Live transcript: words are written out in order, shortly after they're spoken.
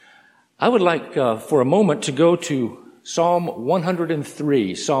I would like for a moment to go to Psalm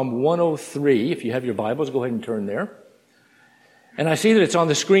 103, Psalm 103. If you have your Bibles, go ahead and turn there. And I see that it's on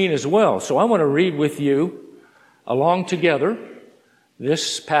the screen as well. So I want to read with you along together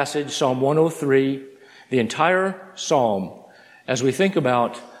this passage, Psalm 103, the entire psalm, as we think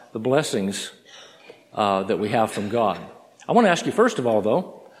about the blessings that we have from God. I want to ask you first of all,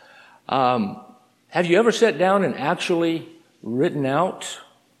 though, have you ever sat down and actually written out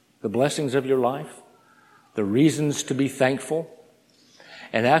the blessings of your life, the reasons to be thankful,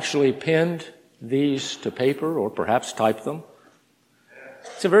 and actually penned these to paper or perhaps typed them?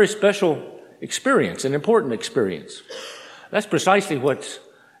 It's a very special experience, an important experience. That's precisely what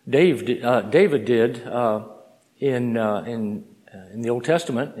David did in the Old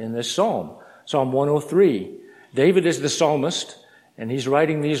Testament in this psalm, Psalm 103. David is the psalmist, and he's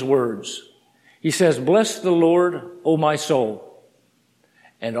writing these words. He says, "Bless the Lord, O my soul,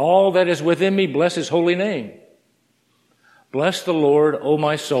 and all that is within me, bless his holy name. Bless the Lord, O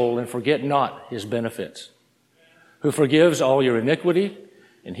my soul, and forget not his benefits, who forgives all your iniquity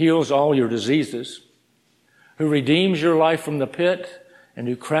and heals all your diseases, who redeems your life from the pit and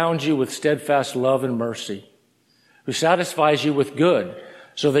who crowns you with steadfast love and mercy, who satisfies you with good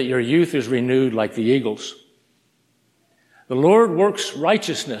so that your youth is renewed like the eagles. The Lord works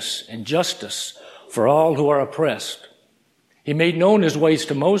righteousness and justice for all who are oppressed. He made known his ways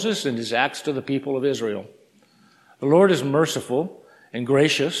to Moses and his acts to the people of Israel. The Lord is merciful and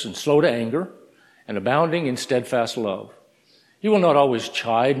gracious and slow to anger and abounding in steadfast love. He will not always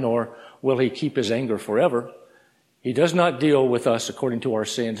chide, nor will he keep his anger forever. He does not deal with us according to our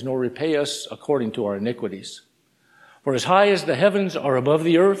sins, nor repay us according to our iniquities. For as high as the heavens are above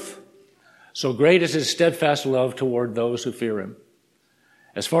the earth, so great is his steadfast love toward those who fear him.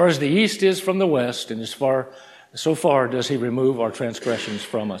 As far as the east is from the west, and so far does he remove our transgressions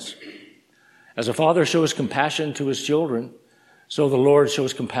from us. As a father shows compassion to his children, so the Lord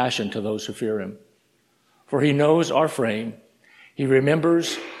shows compassion to those who fear him. For he knows our frame. He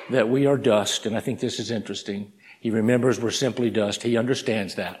remembers that we are dust, and I think this is interesting. He remembers we're simply dust. He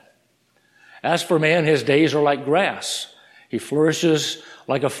understands that. As for man, his days are like grass. He flourishes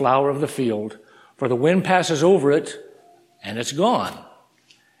like a flower of the field, for the wind passes over it, and it's gone,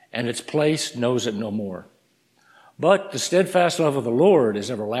 and its place knows it no more. But the steadfast love of the Lord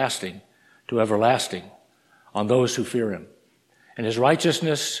is everlasting to everlasting on those who fear him, and his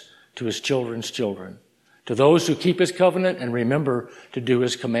righteousness to his children's children, to those who keep his covenant and remember to do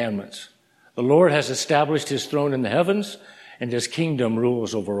his commandments. The Lord has established his throne in the heavens, and his kingdom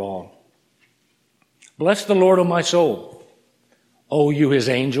rules over all. Bless the Lord, O my soul. O you his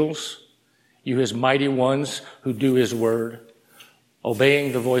angels, you his mighty ones who do his word,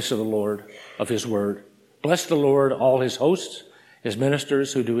 obeying the voice of the Lord, of his word. Bless the Lord, all his hosts, his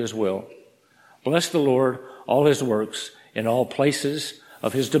ministers who do his will. Bless the Lord, all his works, in all places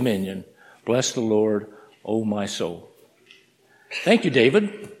of his dominion. Bless the Lord, O my soul." Thank you,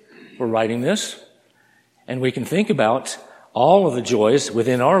 David, for writing this. And we can think about all of the joys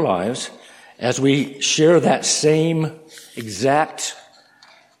within our lives as we share that same exact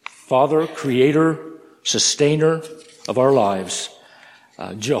Father, Creator, Sustainer of our lives,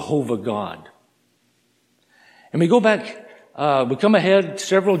 Jehovah God. And we go back, we come ahead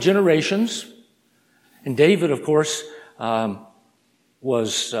several generations, and David, of course,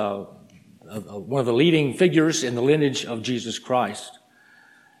 was one of the leading figures in the lineage of Jesus Christ.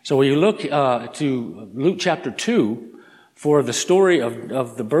 So when you look to Luke chapter 2 for the story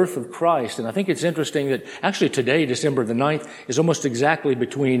of the birth of Christ, and I think it's interesting that actually today, December the 9th, is almost exactly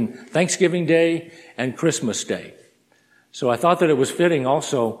between Thanksgiving Day and Christmas Day. So I thought that it was fitting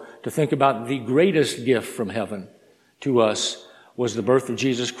also to think about the greatest gift from heaven to us was the birth of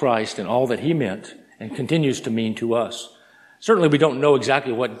Jesus Christ and all that he meant and continues to mean to us. Certainly we don't know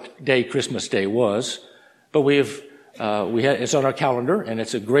exactly what day Christmas Day was, but it's on our calendar, and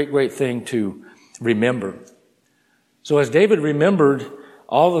it's a great, great thing to remember. So as David remembered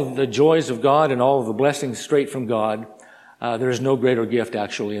all of the joys of God and all of the blessings straight from God, there is no greater gift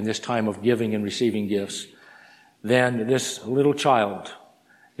actually in this time of giving and receiving gifts than this little child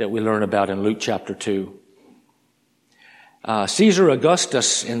that we learn about in Luke chapter 2. Caesar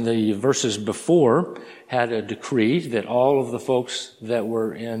Augustus, in the verses before, had a decree that all of the folks that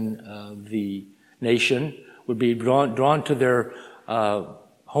were in the nation would be drawn to their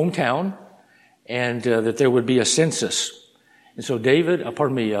hometown, and that there would be a census. And so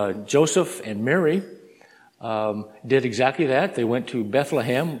Joseph and Mary did exactly that. They went to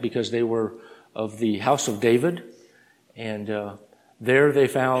Bethlehem because they were of the house of David, and there they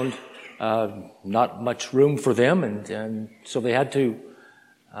found not much room for them, and so they had to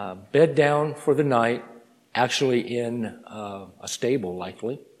bed down for the night, actually in a stable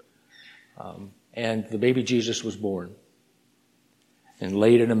likely, and the baby Jesus was born and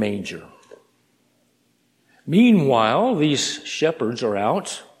laid in a manger. Meanwhile, these shepherds are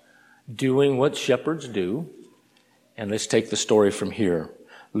out doing what shepherds do. And let's take the story from here.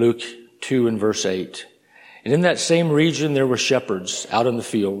 Luke 2 and verse 8. And in that same region there were shepherds out in the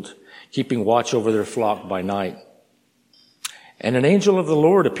field, keeping watch over their flock by night. And an angel of the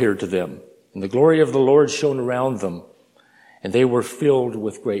Lord appeared to them, and the glory of the Lord shone around them, and they were filled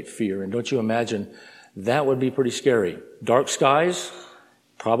with great fear. And don't you imagine, that would be pretty scary. Dark skies,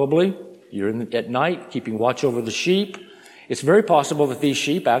 probably. You're at night, keeping watch over the sheep. It's very possible that these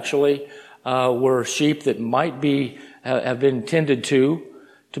sheep actually were sheep that might have been tended to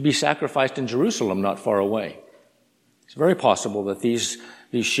be sacrificed in Jerusalem, not far away. It's very possible that these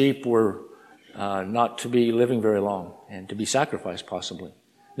sheep were not to be living very long and to be sacrificed possibly.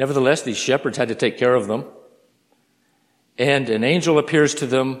 Nevertheless, these shepherds had to take care of them. And an angel appears to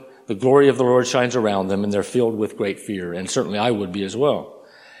them, the glory of the Lord shines around them, and they're filled with great fear. And certainly I would be as well.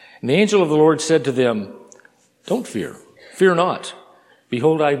 And the angel of the Lord said to them, "Don't fear. Fear not.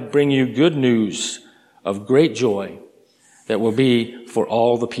 Behold, I bring you good news of great joy that will be for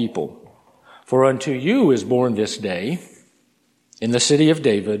all the people. For unto you is born this day in the city of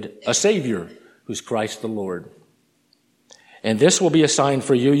David a Savior, who's Christ the Lord. And this will be a sign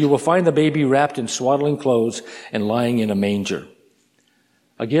for you. You will find the baby wrapped in swaddling clothes and lying in a manger."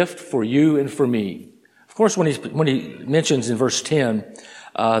 A gift for you and for me. Of course, when he mentions in verse 10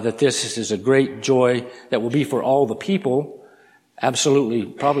 that this is a great joy that will be for all the people, absolutely,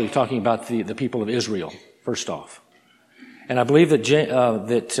 probably talking about the people of Israel, first off. And I believe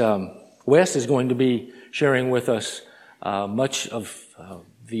that Wes is going to be sharing with us much of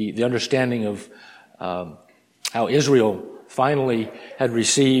the understanding of how Israel finally had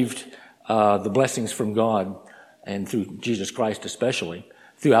received the blessings from God, and through Jesus Christ especially,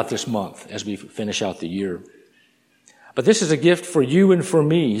 throughout this month as we finish out the year. But this is a gift for you and for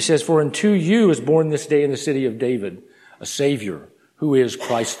me. He says, "For unto you is born this day in the city of David a Savior, who is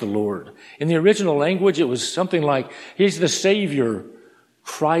Christ the Lord." In the original language, it was something like, He's the Savior,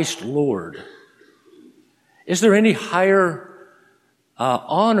 Christ Lord. Is there any higher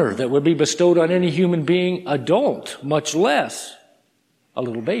honor that would be bestowed on any human being, adult, much less a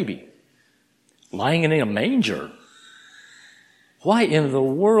little baby, lying in a manger? Why in the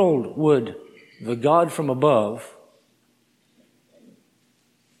world would the God from above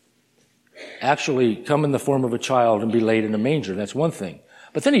actually come in the form of a child and be laid in a manger? That's one thing.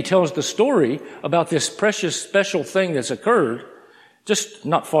 But then he tells the story about this precious, special thing that's occurred just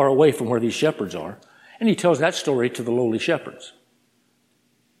not far away from where these shepherds are. And he tells that story to the lowly shepherds,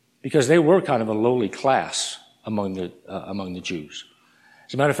 because they were kind of a lowly class among the Jews.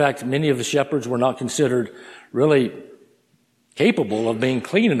 As a matter of fact, many of the shepherds were not considered really capable of being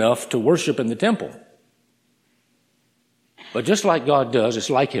clean enough to worship in the temple. But just like God does, it's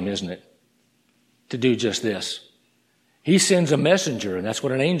like Him, isn't it, to do just this? He sends a messenger, and that's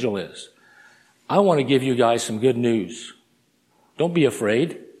what an angel is. I want to give you guys some good news. Don't be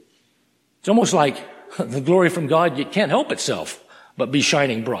afraid. It's almost like the glory from God, it can't help itself but be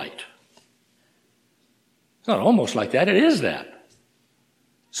shining bright. It's not almost like that, it is that.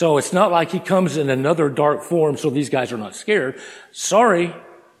 So it's not like He comes in another dark form so these guys are not scared. Sorry,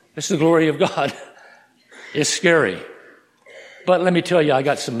 it's the glory of God. It's scary. But let me tell you, I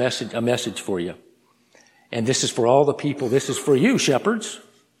got a message for you. And this is for all the people. This is for you, shepherds.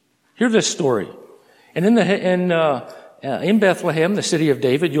 Hear this story. And in Bethlehem, the city of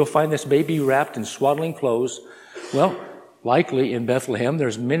David, you'll find this baby wrapped in swaddling clothes. Well, likely in Bethlehem,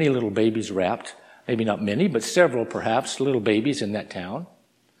 there's many little babies wrapped. Maybe not many, but several perhaps, little babies in that town,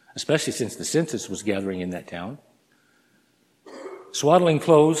 especially since the census was gathering in that town. Swaddling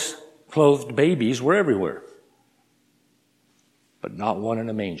clothed babies were everywhere, but not one in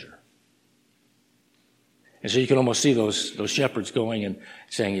a manger. And so you can almost see those shepherds going and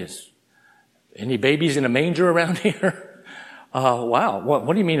saying, "Is any babies in a manger around here?" Wow,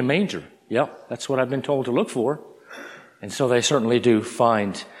 what do you mean a manger? Yep, that's what I've been told to look for. And so they certainly do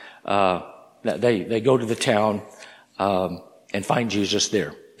find that they go to the town and find Jesus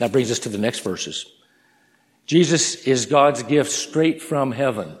there. That brings us to the next verses. Jesus is God's gift straight from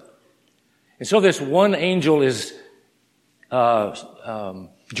heaven. And so this one angel is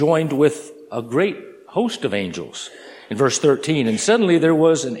joined with a great host of angels. In verse 13, "And suddenly there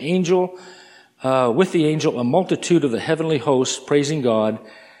was an angel, with the angel, a multitude of the heavenly hosts praising God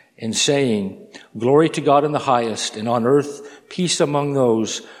and saying, 'Glory to God in the highest, and on earth peace among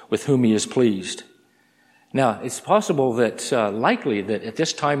those with whom He is pleased.' Now, it's possible that, likely that at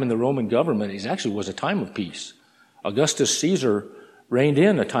this time in the Roman government, it actually was a time of peace. Augustus Caesar reigned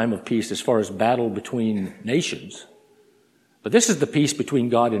in a time of peace as far as battle between nations. But this is the peace between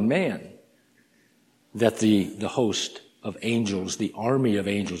God and man that the host of angels, the army of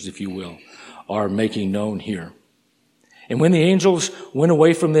angels, if you will, are making known here. And when the angels went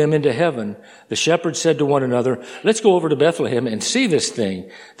away from them into heaven, the shepherds said to one another, "Let's go over to Bethlehem and see this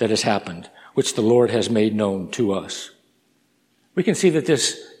thing that has happened, which the Lord has made known to us." We can see that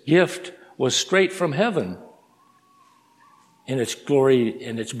this gift was straight from heaven in its glory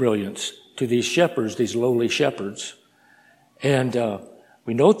and its brilliance to these shepherds, these lowly shepherds. And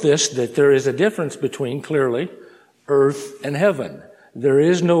we note this, that there is a difference between, clearly, earth and heaven. There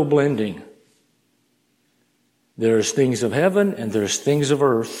is no blending. There's things of heaven and there's things of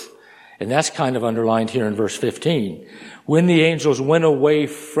earth. And that's kind of underlined here in verse 15. When the angels went away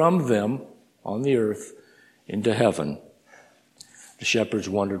from them on the earth into heaven, the shepherds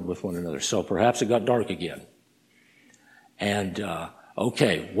wondered with one another. So perhaps it got dark again. And,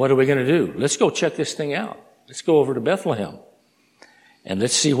 okay, what are we going to do? Let's go check this thing out. Let's go over to Bethlehem. And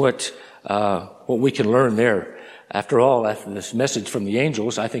let's see what we can learn there. After all, after this message from the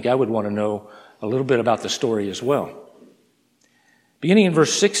angels, I think I would want to know a little bit about the story as well. Beginning in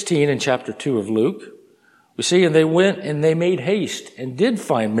verse 16 in chapter 2 of Luke, we see, "And they went and they made haste and did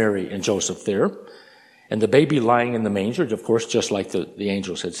find Mary and Joseph there, and the baby lying in the manger," of course, just like the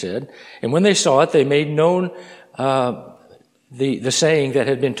angels had said. "And when they saw it, they made known the saying that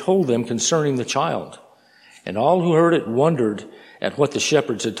had been told them concerning the child. And all who heard it wondered at what the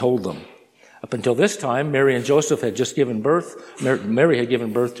shepherds had told them." Up until this time, Mary and Joseph had just given birth. Mary had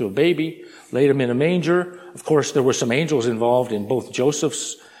given birth to a baby, laid him in a manger. Of course, there were some angels involved in both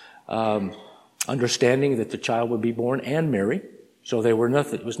Joseph's understanding that the child would be born and Mary. So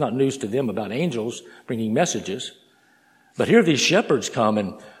it was not news to them about angels bringing messages. But here these shepherds come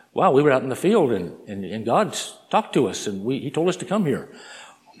and, wow, we were out in the field and God talked to us and he told us to come here.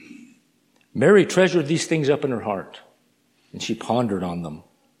 Mary treasured these things up in her heart and she pondered on them.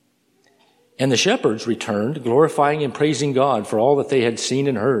 And the shepherds returned, glorifying and praising God for all that they had seen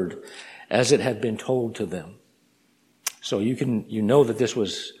and heard, as it had been told to them. So you know that this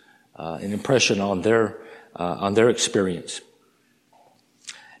was an impression on their experience.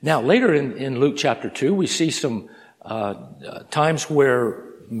 Now, later in Luke chapter 2, we see some times where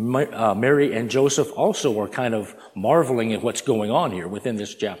Mary and Joseph also are kind of marveling at what's going on here within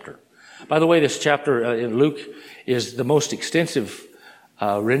this chapter. By the way, this chapter in Luke is the most extensive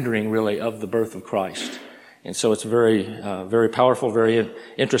rendering, really, of the birth of Christ. And so it's very, very powerful, very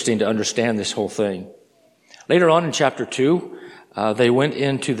interesting to understand this whole thing. Later on in chapter 2, they went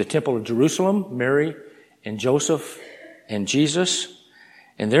into the temple of Jerusalem, Mary and Joseph and Jesus.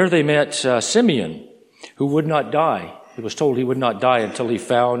 And there they met Simeon, who would not die. He was told he would not die until he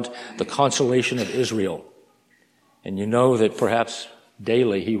found the consolation of Israel. And you know that perhaps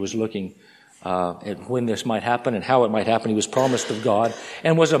daily he was looking at when this might happen and how it might happen. He was promised of God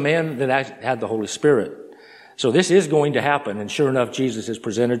and was a man that had the Holy Spirit. So this is going to happen. And sure enough, Jesus is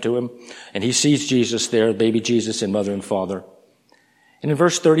presented to him and he sees Jesus there, baby Jesus and mother and father. And in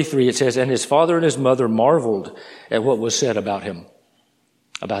verse 33, it says, "And his father and his mother marveled at what was said about him,"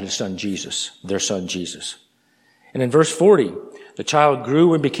 about his son Jesus, their son Jesus. And in verse 40, "The child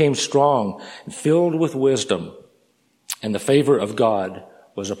grew and became strong and filled with wisdom, and the favor of God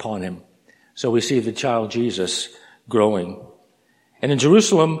was upon him." So we see the child Jesus growing. And in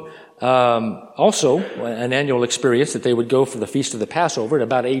Jerusalem, also an annual experience that they would go for the Feast of the Passover at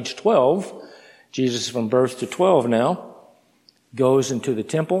about age 12. Jesus, from birth to 12 now, goes into the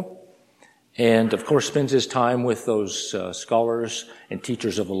temple and, of course, spends his time with those scholars and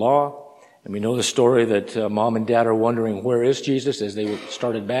teachers of the law. And we know the story that mom and dad are wondering, where is Jesus, as they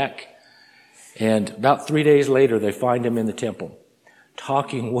started back. And about 3 days later, they find him in the temple,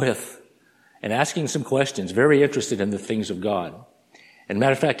 talking with and asking some questions, very interested in the things of God. And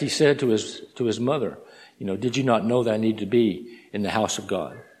matter of fact, he said to his mother, "Did you not know that I need to be in the house of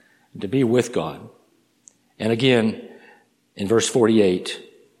God, and to be with God?" And again, in verse 48,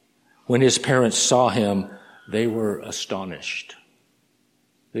 when his parents saw him, they were astonished.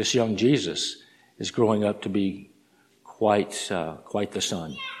 This young Jesus is growing up to be quite the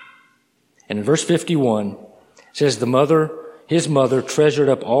son. And in verse 51, it says, his mother treasured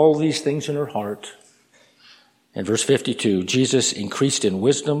up all these things in her heart. And verse 52, Jesus increased in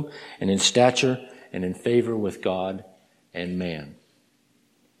wisdom and in stature and in favor with God and man.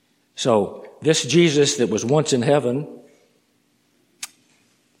 So this Jesus that was once in heaven,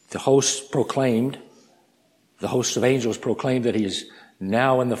 the hosts of angels proclaimed that he is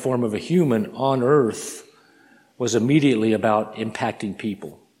now in the form of a human on earth, was immediately about impacting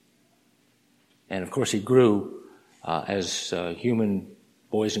people. And of course he grew as human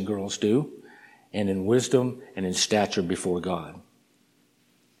boys and girls do, and in wisdom and in stature before God.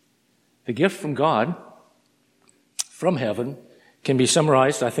 The gift from God, from heaven, can be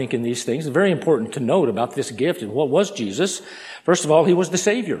summarized, I think, in these things. It's very important to note about this gift and what was Jesus. First of all, he was the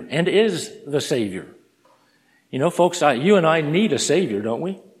Savior and is the Savior. You know, folks, you and I need a Savior, don't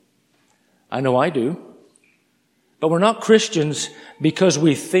we? I know I do. But we're not Christians because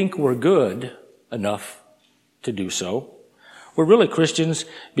we think we're good enough to do so. We're really Christians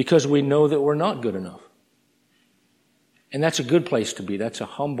because we know that we're not good enough. And that's a good place to be. That's a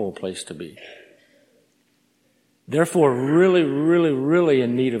humble place to be. Therefore, really, really, really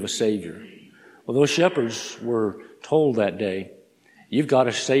in need of a Savior. Well, those shepherds were told that day, you've got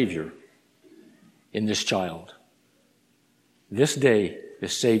a Savior in this child. This day, the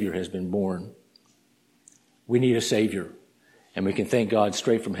Savior has been born. We need a Savior, and we can thank God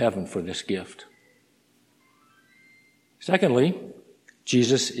straight from heaven for this gift. Secondly,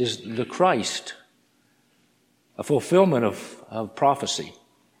 Jesus is the Christ, a fulfillment of prophecy.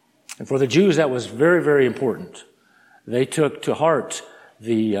 And for the Jews, that was very, very important. They took to heart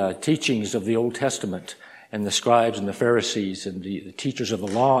the teachings of the Old Testament and the scribes and the Pharisees and the teachers of the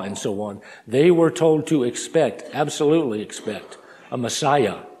law and so on. They were told to expect, absolutely expect, a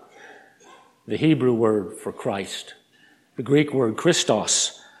Messiah. The Hebrew word for Christ. The Greek word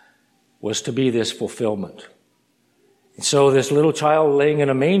Christos was to be this fulfillment. And so this little child laying in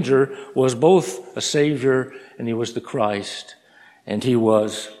a manger was both a Savior and he was the Christ, and he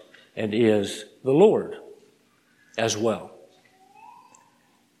was and is the Lord as well.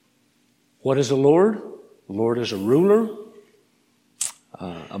 What is the Lord? The Lord is a ruler,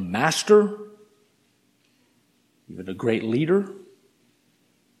 a master, even a great leader.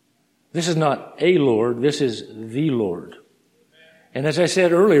 This is not a Lord, this is the Lord. And as I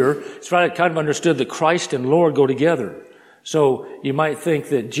said earlier, it's kind of understood that Christ and Lord go together. So you might think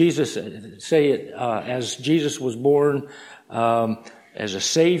that Jesus, as Jesus was born as a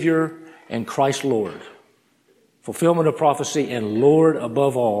Savior and Christ Lord. Fulfillment of prophecy and Lord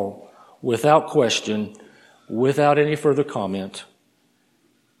above all, without question, without any further comment.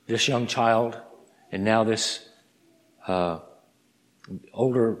 This young child and now this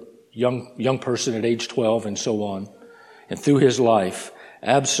older young person at age 12 and so on, and through his life,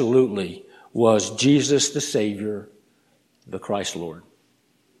 absolutely was Jesus the Savior, the Christ Lord.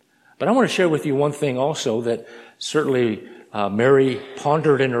 But I want to share with you one thing also that certainly Mary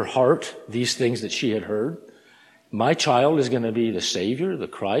pondered in her heart, these things that she had heard. My child is going to be the Savior, the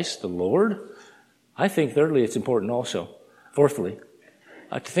Christ, the Lord. I think thirdly, it's important also. Fourthly,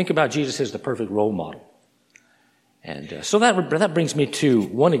 to think about Jesus as the perfect role model. And so that brings me to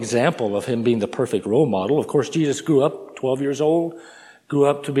one example of him being the perfect role model. Of course, Jesus grew up 12 years old, grew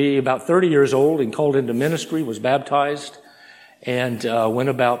up to be about 30 years old and called into ministry, was baptized, and went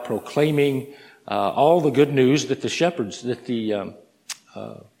about proclaiming all the good news that the shepherds, that the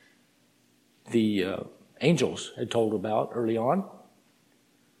angels had told about early on.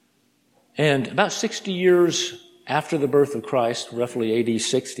 And about 60 years after the birth of Christ, roughly AD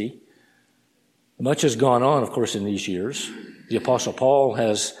 60, much has gone on, of course, in these years. The Apostle Paul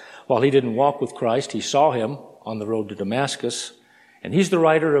has, while he didn't walk with Christ, he saw him on the road to Damascus. And he's the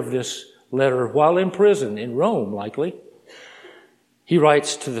writer of this letter while in prison in Rome, likely. He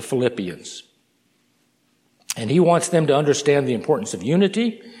writes to the Philippians. And he wants them to understand the importance of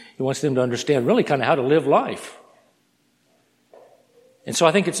unity. He wants them to understand really kind of how to live life. And so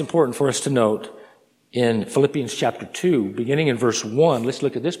I think it's important for us to note in Philippians chapter 2, beginning in verse 1, let's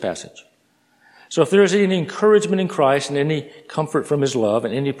look at this passage. So if there is any encouragement in Christ and any comfort from his love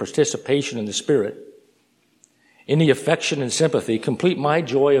and any participation in the Spirit, any affection and sympathy, complete my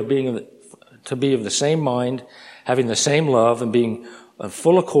joy of to be of the same mind, having the same love, and being of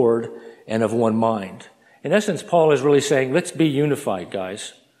full accord and of one mind. In essence, Paul is really saying, let's be unified,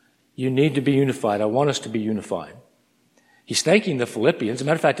 guys. You need to be unified. I want us to be unified. He's thanking the Philippians. As a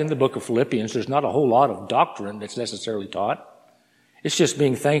matter of fact, in the book of Philippians, there's not a whole lot of doctrine that's necessarily taught. It's just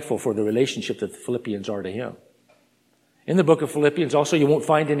being thankful for the relationship that the Philippians are to him. In the book of Philippians, also, you won't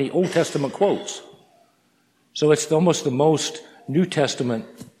find any Old Testament quotes. So it's almost the most New Testament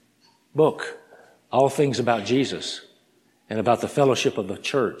book, all things about Jesus and about the fellowship of the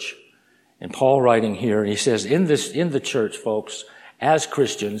church. And Paul writing here, and he says, in the church, folks, as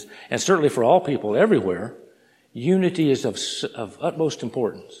Christians, and certainly for all people everywhere, unity is of utmost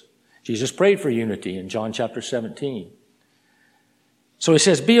importance. Jesus prayed for unity in John chapter 17. So he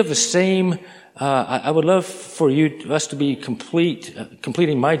says, be of the same I would love for us to be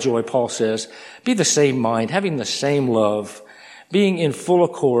completing my joy, Paul says, be the same mind, having the same love, being in full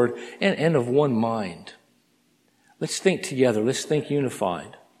accord and of one mind. Let's think together. Let's think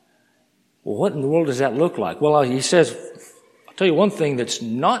unified. Well, what in the world does that look like? Well, he says, I'll tell you one thing that's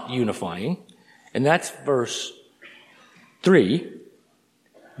not unifying, and that's verse 3.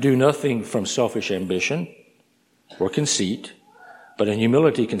 Do nothing from selfish ambition or conceit, but in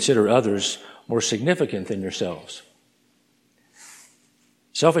humility consider others more significant than yourselves.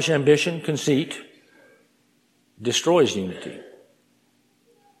 Selfish ambition, conceit, destroys unity.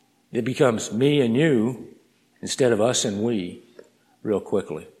 It becomes me and you instead of us and we real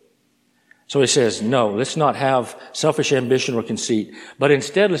quickly. So he says, no, let's not have selfish ambition or conceit, but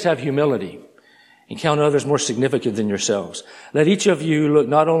instead let's have humility and count others more significant than yourselves. Let each of you look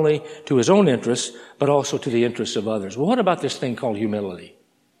not only to his own interests, but also to the interests of others. Well, what about this thing called humility?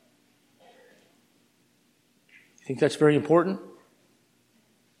 You think that's very important?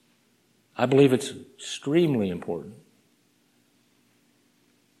 I believe it's extremely important.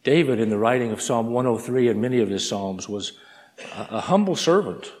 David, in the writing of Psalm 103 and many of his psalms, was a humble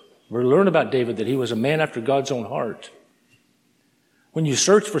servant. We learn about David that he was a man after God's own heart. When you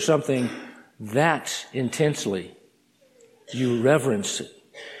search for something that intensely, you reverence it.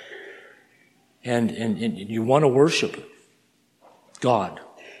 And you want to worship God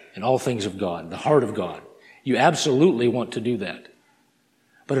and all things of God, the heart of God. You absolutely want to do that.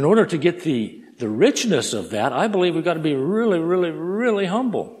 But in order to get the richness of that, I believe we've got to be really, really, really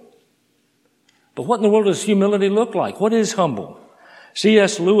humble. But what in the world does humility look like? What is humble?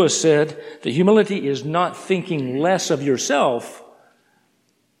 C.S. Lewis said that humility is not thinking less of yourself,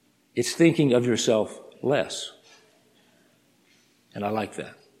 it's thinking of yourself less. And I like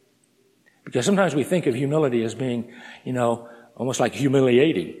that. Because sometimes we think of humility as being, almost like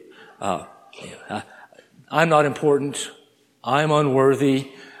humiliating. I'm not important. I'm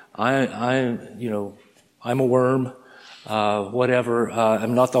unworthy. I'm a worm. Whatever.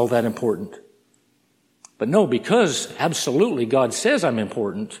 I'm not all that important. But no, because absolutely God says I'm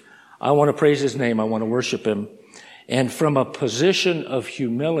important, I want to praise his name. I want to worship him. And from a position of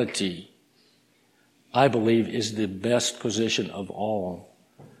humility, I believe is the best position of all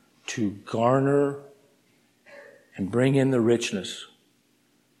to garner and bring in the richness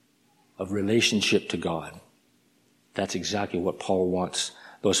of relationship to God. That's exactly what Paul wants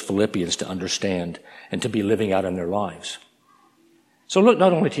those Philippians to understand and to be living out in their lives. So look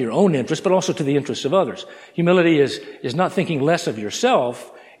not only to your own interests, but also to the interests of others. Humility is not thinking less of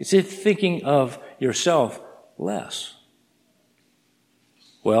yourself, it's thinking of yourself less.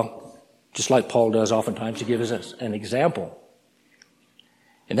 Well, just like Paul does oftentimes, he gives us an example.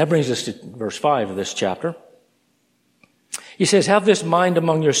 And that brings us to verse 5 of this chapter. He says, have this mind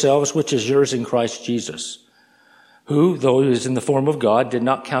among yourselves, which is yours in Christ Jesus, who, though he was in the form of God, did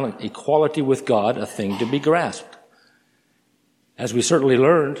not count equality with God a thing to be grasped. As we certainly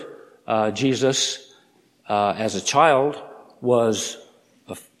learned, Jesus, as a child, was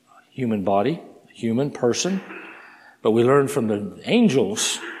a human body, a human person, but we learned from the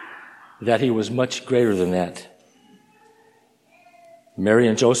angels that he was much greater than that. Mary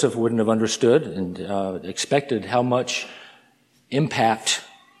and Joseph wouldn't have understood and expected how much impact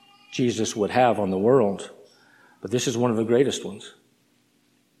Jesus would have on the world, but this is one of the greatest ones.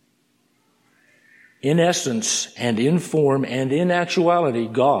 In essence and in form and in actuality,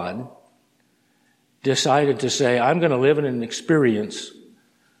 God decided to say, I'm going to live in an experience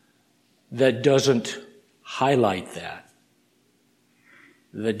that doesn't highlight that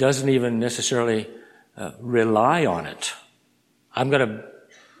doesn't even necessarily rely on it. I'm going to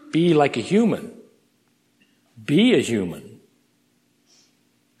be like a human. Be a human.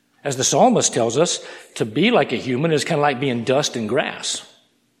 As the psalmist tells us, to be like a human is kind of like being dust and grass.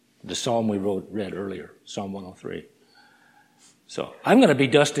 The psalm we read earlier, Psalm 103. So, I'm going to be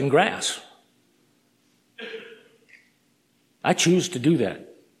dust and grass. I choose to do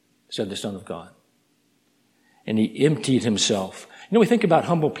that, said the Son of God. And he emptied himself. We think about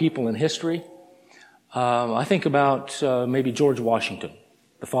humble people in history. I think about maybe George Washington,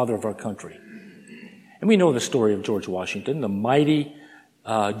 the father of our country. And we know the story of George Washington, the mighty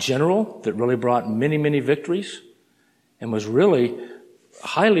general that really brought many, many victories and was really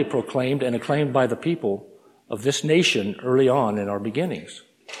highly proclaimed and acclaimed by the people of this nation early on in our beginnings.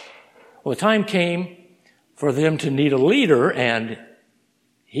 Well, the time came for them to need a leader, and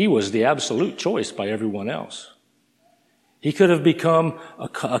he was the absolute choice by everyone else. He could have become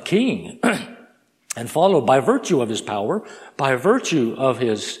a king and followed by virtue of his power, by virtue of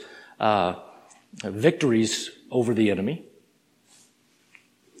his victories over the enemy,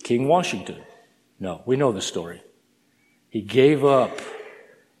 King Washington. No, we know the story. He gave up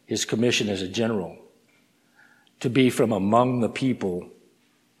his commission as a general to be from among the people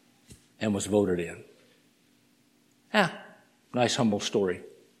and was voted in. Nice humble story.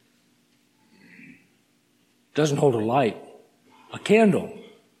 Doesn't hold a light, a candle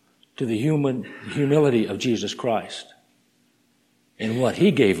to the humility of Jesus Christ and what he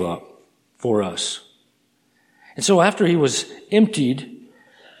gave up for us. And so after he was emptied,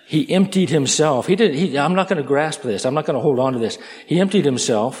 he emptied himself. I'm not going to grasp this. I'm not going to hold on to this. He emptied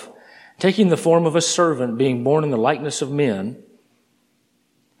himself, taking the form of a servant, being born in the likeness of men,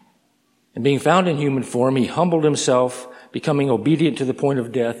 and being found in human form, he humbled himself, becoming obedient to the point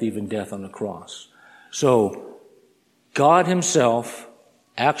of death, even death on the cross. So, God himself,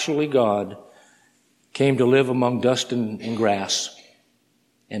 actually God, came to live among dust and grass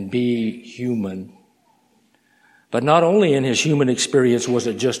and be human. But not only in his human experience was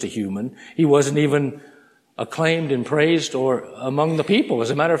it just a human, he wasn't even acclaimed and praised or among the people. As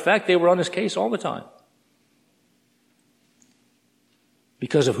a matter of fact, they were on his case all the time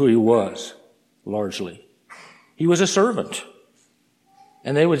because of who he was, largely. He was a servant.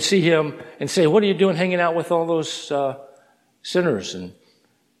 And they would see him and say, what are you doing hanging out with all those sinners and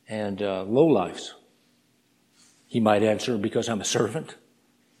lowlifes? He might answer, because I'm a servant.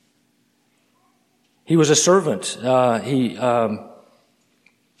 He was a servant. He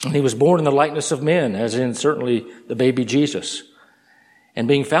was born in the likeness of men, as in certainly the baby Jesus. And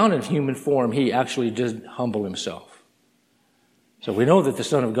being found in human form, he actually did humble himself. So we know that the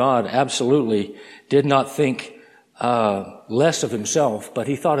Son of God absolutely did not think less of himself, but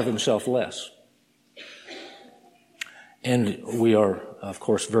he thought of himself less. And we are, of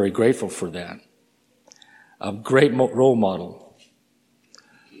course, very grateful for that. A great role model.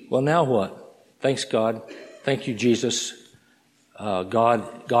 Well, now what? Thanks, God. Thank you, Jesus.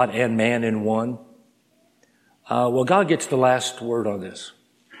 God and man in one. Well, God gets the last word on this.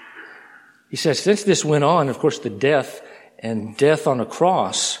 He says, since this went on, of course, the death on a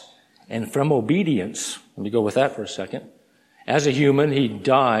cross, and from obedience, let me go with that for a second. As a human, he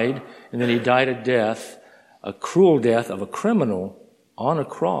died, and then he died a death, a cruel death of a criminal on a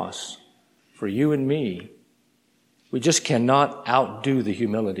cross for you and me. We just cannot outdo the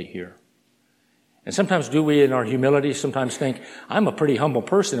humility here. And sometimes do we, in our humility, sometimes think, I'm a pretty humble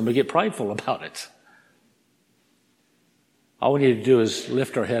person, and we get prideful about it. All we need to do is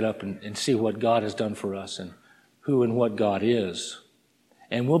lift our head up and see what God has done for us and who and what God is.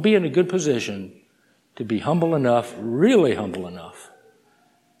 And we'll be in a good position to be humble enough, really humble enough,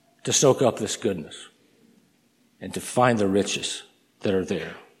 to soak up this goodness and to find the riches that are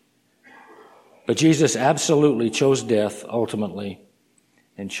there. But Jesus absolutely chose death ultimately,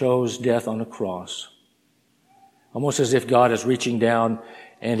 and chose death on a cross. Almost as if God is reaching down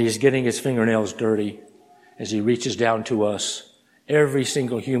and he's getting his fingernails dirty as he reaches down to us, every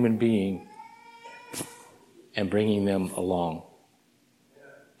single human being, and bringing them along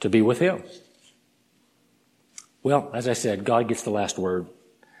to be with him. Well, as I said, God gets the last word.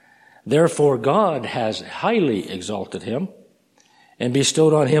 Therefore, God has highly exalted him and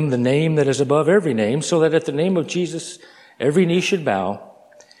bestowed on him the name that is above every name, so that at the name of Jesus every knee should bow,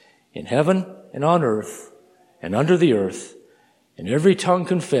 in heaven and on earth and under the earth, and every tongue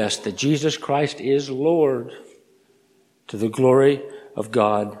confess that Jesus Christ is Lord, to the glory of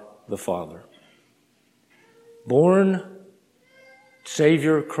God the Father. Born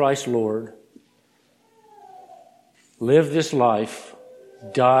Savior, Christ Lord, lived this life,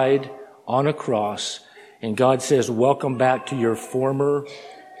 died on a cross, and God says, welcome back to your former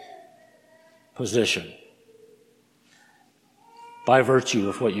position by virtue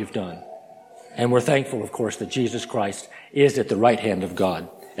of what you've done. And we're thankful, of course, that Jesus Christ is at the right hand of God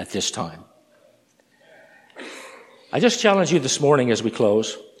at this time. I just challenge you this morning as we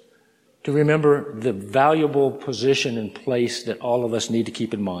close to remember the valuable position and place that all of us need to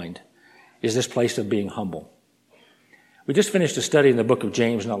keep in mind is this place of being humble. We just finished a study in the book of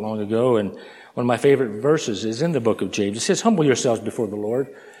James not long ago, and one of my favorite verses is in the book of James. It says, humble yourselves before the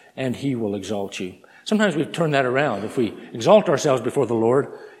Lord, and he will exalt you. Sometimes we turn that around. If we exalt ourselves before the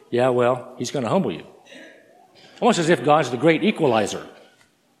Lord, yeah, well, he's going to humble you. Almost as if God's the great equalizer.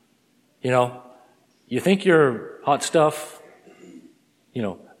 You know, you think you're hot stuff, you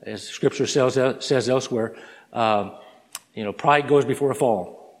know, as Scripture says elsewhere, pride goes before a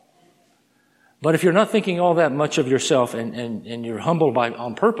fall. But if you're not thinking all that much of yourself and you're humbled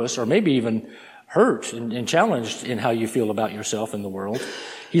on purpose, or maybe even hurt and challenged in how you feel about yourself in the world,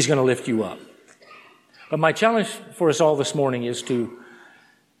 he's going to lift you up. But my challenge for us all this morning is to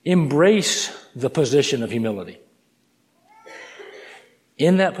embrace the position of humility.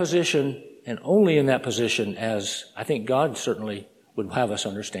 In that position, and only in that position, as I think God certainly would have us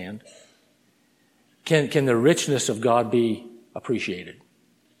understand, can the richness of God be appreciated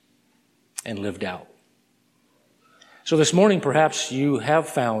and lived out. So this morning, perhaps you have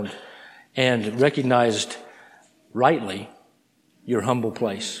found and recognized rightly your humble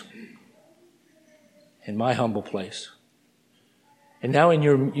place, and my humble place. And now in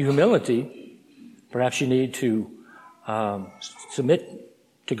your humility, perhaps you need to submit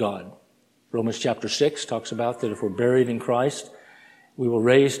to God. Romans chapter 6 talks about that if we're buried in Christ, we will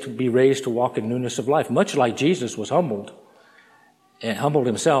be raised to walk in newness of life, much like Jesus was humbled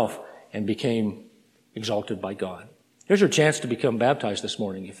himself and became exalted by God. Here's your chance to become baptized this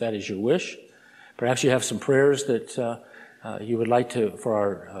morning, if that is your wish. Perhaps you have some prayers that you would like for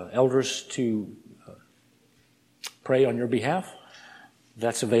our elders to pray on your behalf.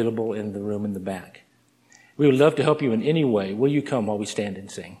 That's available in the room in the back. We would love to help you in any way. Will you come while we stand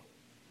and sing?